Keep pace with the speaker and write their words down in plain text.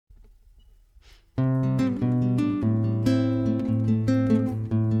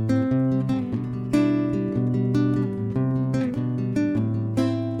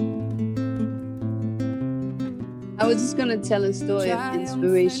was just going to tell a story of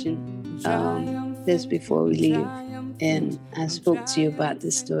inspiration just before we leave. And I spoke to you about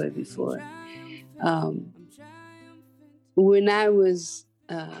this story before. When I was,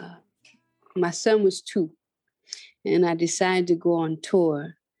 my son was 2, and I decided to go on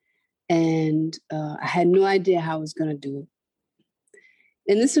tour, and I had no idea how I was going to do it.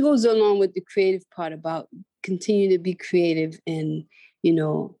 And this goes along with the creative part about continue to be creative and,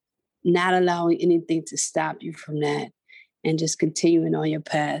 not allowing anything to stop you from that and just continuing on your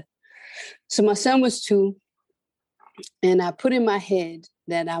path. So my son was 2, and I put in my head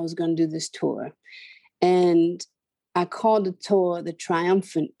that I was going to do this tour. And I called the tour the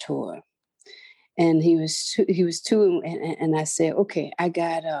Triumphant Tour. And he was 2, and I said, okay, I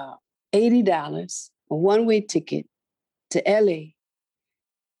got $80, a one-way ticket to LA,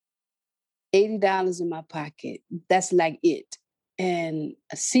 $80 in my pocket. That's like it. And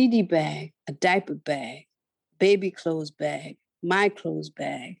a CD bag, a diaper bag, baby clothes bag, my clothes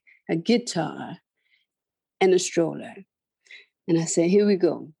bag, a guitar, and a stroller. And I said, here we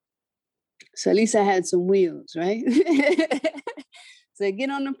go. So at least I had some wheels, right? So I get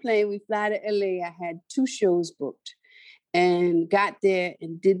on the plane, we fly to LA. I had 2 shows booked and got there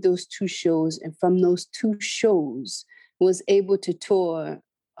and did those 2 shows. And from those 2 shows, was able to tour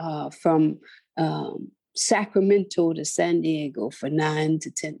from Sacramento to San Diego for 9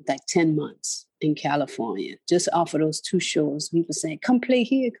 to 10 months in California, just off of those 2 shows. People saying, come play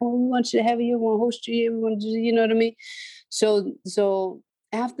here. Come on, we want you to have it here. We want to host you here. We want to, you know what I mean? So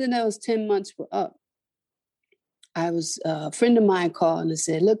after those 10 months were up, I was a friend of mine called and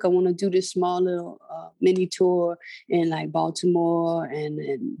said, look, I want to do this small little mini tour in like Baltimore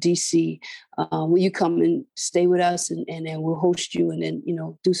and DC. Will you come and stay with us and then we'll host you and then,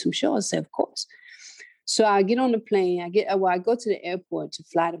 do some shows? I said, of course. So I get on the plane. I go to the airport to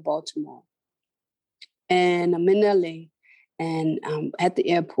fly to Baltimore. And I'm in LA and I'm at the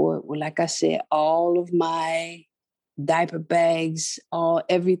airport with, like I said, all of my diaper bags,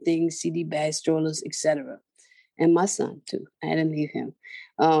 everything, CD bags, strollers, etc. And my son too. I didn't leave him.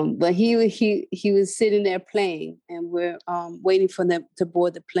 But he was sitting there playing, and we're waiting for them to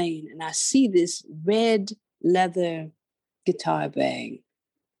board the plane. And I see this red leather guitar bag.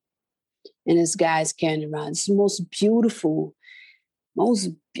 And this guy's carrying it around. It's the most beautiful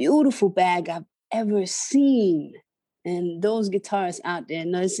bag I've ever seen. And those guitarists out there,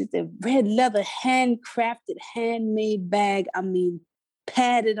 it's the red leather, handcrafted, handmade bag. I mean,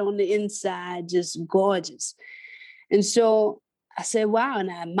 padded on the inside, just gorgeous. And so I said, wow, and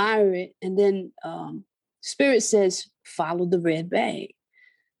I admire it. And then Spirit says, follow the red bag.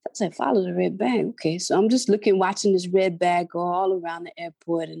 I said, follow the red bag. Okay, so I'm just watching this red bag go all around the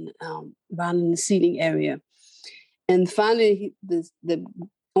airport and around in the seating area. And finally, the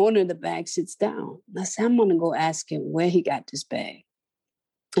owner of the bag sits down. I said, I'm going to go ask him where he got this bag.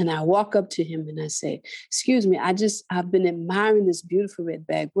 And I walk up to him and I say, excuse me, I've been admiring this beautiful red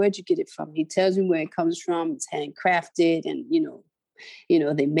bag. Where'd you get it from? He tells me where it comes from. It's handcrafted and,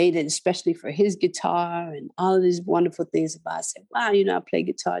 they made it especially for his guitar and all of these wonderful things about it. I said, wow, I play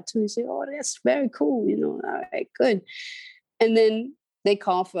guitar too. He said, oh, that's very cool. All right, good. And then they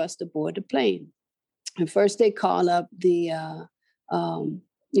call for us to board the plane. And first they call up the, the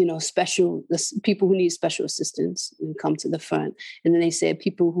people who need special assistance and come to the front. And then they said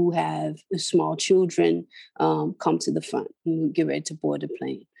people who have small children come to the front and we get ready to board the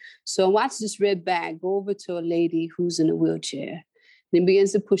plane. So I watch this red bag go over to a lady who's in a wheelchair. Then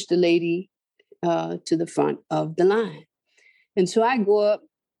begins to push the lady to the front of the line. And so I go up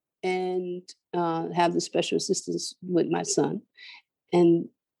and have the special assistance with my son. And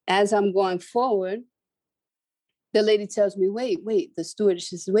as I'm going forward, the lady tells me, wait, the stewardess,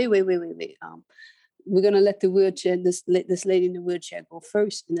 she says, wait. We're going to let this lady in the wheelchair go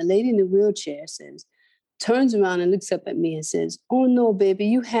first. And the lady in the wheelchair turns around and looks up at me and says, oh no, baby,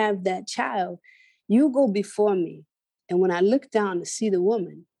 you have that child. You go before me. And when I look down to see the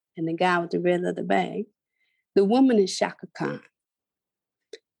woman and the guy with the red leather bag, the woman is Chaka Khan.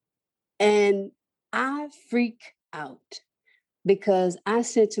 And I freak out because I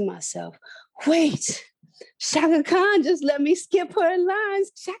said to myself, wait, Chaka Khan just let me skip her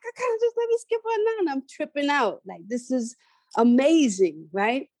lines. Chaka Khan just let me skip her line. I'm tripping out. Like, this is amazing,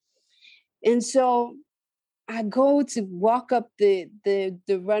 right? And so I go to walk up the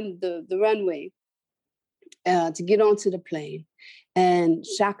runway to get onto the plane. And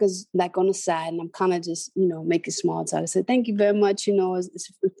Shaka's like on the side, and I'm kind of just, making small talk. I said, thank you very much.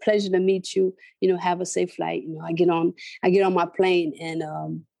 It's a pleasure to meet you. Have a safe flight. I get on my plane and,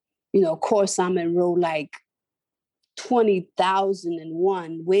 of course I'm in row like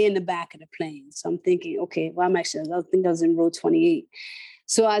 20,001 way in the back of the plane. So I'm thinking, okay, well, I think I was in row 28.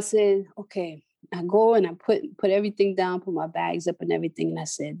 So I said, okay, I go and I put everything down, put my bags up and everything. And I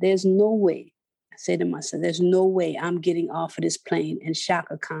said, there's no way. I said to myself, there's no way I'm getting off of this plane and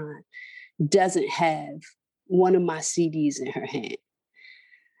Chaka Khan doesn't have one of my CDs in her hand.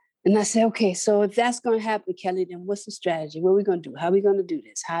 And I said, okay, so if that's going to happen, Kelly, then what's the strategy? What are we going to do? How are we going to do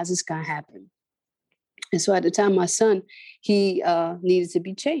this? How's this going to happen? And so at the time, my son, he needed to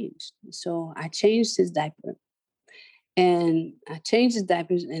be changed. So I changed his diaper. And I changed his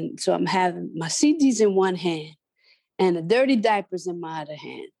diapers. And so I'm having my CDs in one hand and the dirty diapers in my other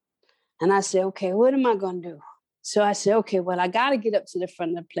hand. And I said, okay, what am I going to do? So I said, okay, well, I got to get up to the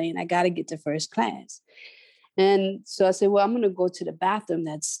front of the plane. I got to get to first class. And so I said, well, I'm going to go to the bathroom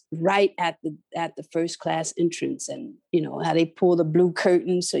that's right at the first class entrance. And, you know, how they pull the blue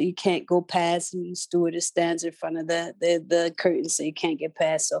curtain so you can't go past, and the stewardess stands in front of the curtain so you can't get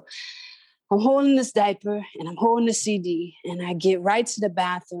past. So I'm holding this diaper and I'm holding the CD and I get right to the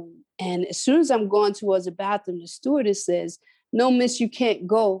bathroom. And as soon as I'm going towards the bathroom, the stewardess says, no, miss, you can't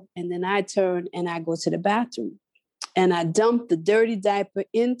go. And then I turn and I go to the bathroom. And I dump the dirty diaper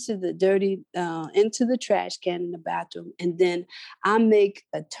into the trash can in the bathroom. And then I make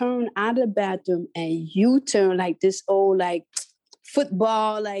a turn out of the bathroom and U-turn like this old, like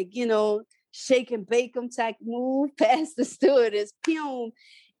football, like, you know, shake and bake 'em type move past the stewardess, pew.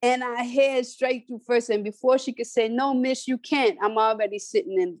 And I head straight through first. And before she could say, no, miss, you can't, I'm already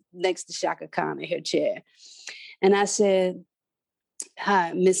sitting in next to Chaka Khan in her chair. And I said,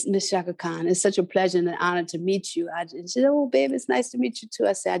 hi, Miss Chaka Khan. It's such a pleasure and an honor to meet you. And she said, oh, babe, it's nice to meet you too.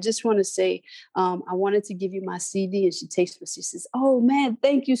 I said, I just want to say, I wanted to give you my CD. And she takes me. She says, oh, man,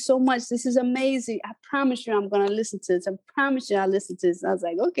 thank you so much. This is amazing. I promise you I'm going to listen to this. I promise you I'll listen to this. And I was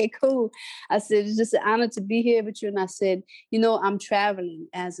like, okay, cool. I said, it's just an honor to be here with you. And I said, you know, I'm traveling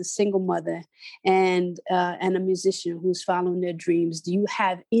as a single mother and a musician who's following their dreams. Do you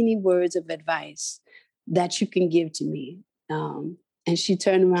have any words of advice that you can give to me? And she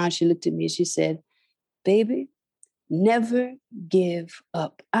turned around, she looked at me, and she said, baby, never give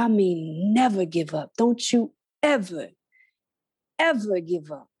up. I mean, never give up. Don't you ever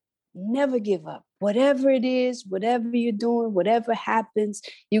give up. Never give up. Whatever it is, whatever you're doing, whatever happens,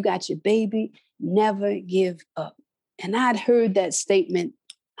 you got your baby. Never give up. And I'd heard that statement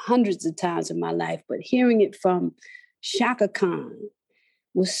hundreds of times in my life, but hearing it from Chaka Khan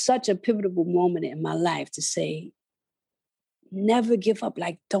was such a pivotal moment in my life to say, never give up.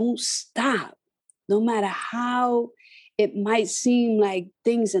 Like, don't stop. No matter how it might seem like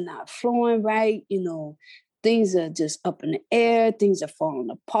things are not flowing right, you know, things are just up in the air, things are falling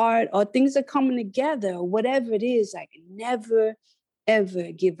apart, or things are coming together, or whatever it is, like never,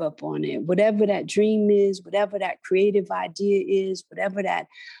 ever give up on it. Whatever that dream is, whatever that creative idea is, whatever that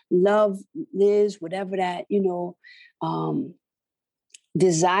love is, whatever that, you know,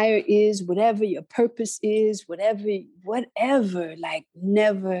 desire is, whatever your purpose is, whatever, like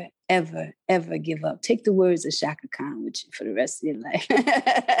never, ever, ever give up. Take the words of Chaka Khan with you for the rest of your life.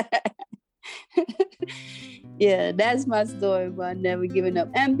 Yeah, that's my story about never giving up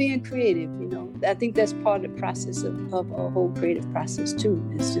and being creative. You know, I think that's part of the process of a whole creative process too.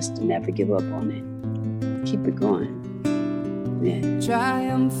 It's just to never give up on it. Keep it going. Yeah.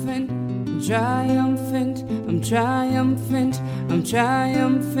 Triumphant. Triumphant, I'm triumphant, I'm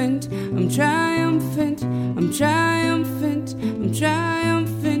triumphant, I'm triumphant, I'm triumphant, I'm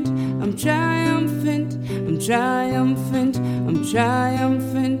triumphant, I'm triumphant, I'm triumphant, I'm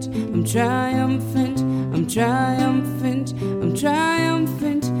triumphant, I'm triumphant, I'm triumphant, I'm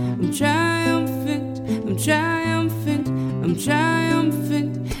triumphant, I'm triumphant, I'm triumphant, I'm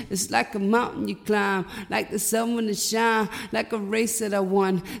triumphant. It's like a mountain you climb, like the sun when it shine, like a race that I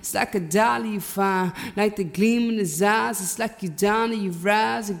won. It's like a dollar you find, like the gleam in his eyes. It's like you down and you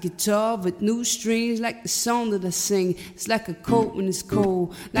rise, a guitar with new strings, like the song that I sing. It's like a coat when it's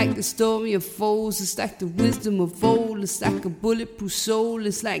cold, like the story of foes. It's like the wisdom of old. It's like a bulletproof soul.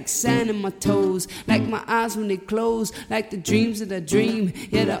 It's like sand in my toes, like my eyes when they close, like the dreams that I dream.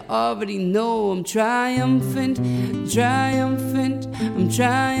 Yet I already know I'm triumphant, triumphant, I'm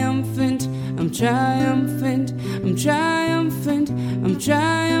triumphant. I'm triumphant, I'm triumphant, I'm triumphant, I'm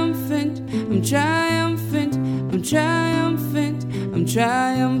triumphant, I'm triumphant, I'm triumphant, I'm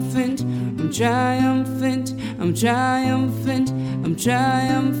triumphant, I'm triumphant, I'm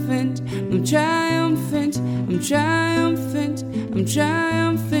triumphant, I'm triumphant, I'm triumphant, I'm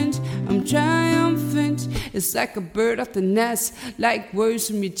triumphant, I'm triumphant. It's like a bird off the nest, like words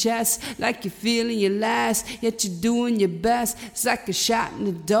from your chest, like you're feeling your last, yet you're doing your best. It's like a shot in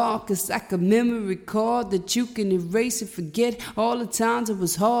the dark, it's like a memory card that you can erase and forget all the times it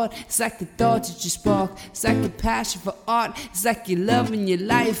was hard. It's like the thoughts that you spark, it's like a passion for art, it's like you're loving your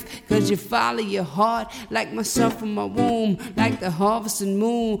life, cause you follow your heart. Like myself from my womb, like the harvesting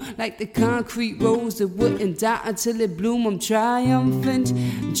moon, like the concrete rose that wouldn't die until it bloom. I'm triumphant,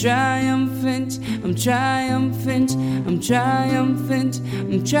 triumphant, I'm triumphant, I'm triumphant,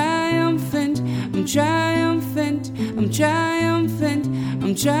 I'm triumphant, I'm triumphant, I'm triumphant,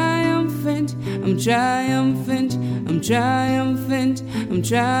 I'm triumphant, I'm triumphant, I'm triumphant, I'm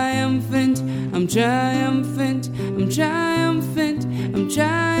triumphant, I'm triumphant, I'm triumphant, I'm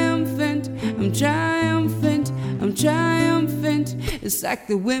triumphant, I'm triumphant, I'm triumphant. It's like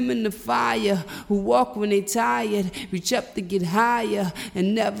the women of fire who walk when they tired, reach up to get higher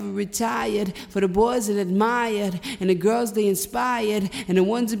and never retired. For the boys that admired and the girls they inspired and the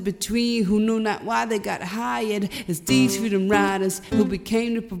ones in between who knew not why they got hired. It's these freedom riders who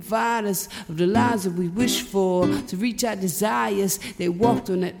became the providers of the lives that we wish for, to reach our desires. They walked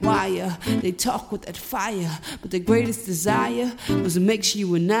on that wire, they talk with that fire, but their greatest desire was to make sure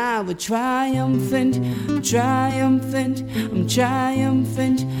you and I were triumphant, triumphant, I'm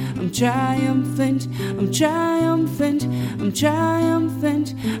triumphant, I'm triumphant, I'm triumphant, I'm triumphant,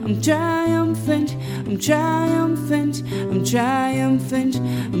 I'm triumphant, I'm triumphant, I'm triumphant,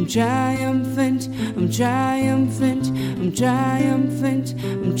 I'm triumphant, I'm triumphant, I'm triumphant,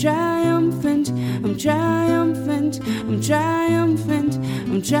 I'm triumphant, I'm triumphant, I'm triumphant,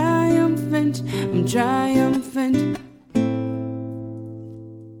 I'm triumphant, I'm triumphant.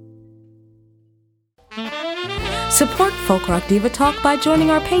 Support Folk Rock Diva Talk by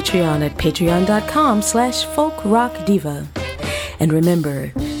joining our Patreon at patreon.com/folkrockdiva. And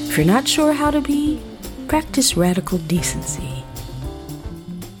remember, if you're not sure how to be, practice radical decency.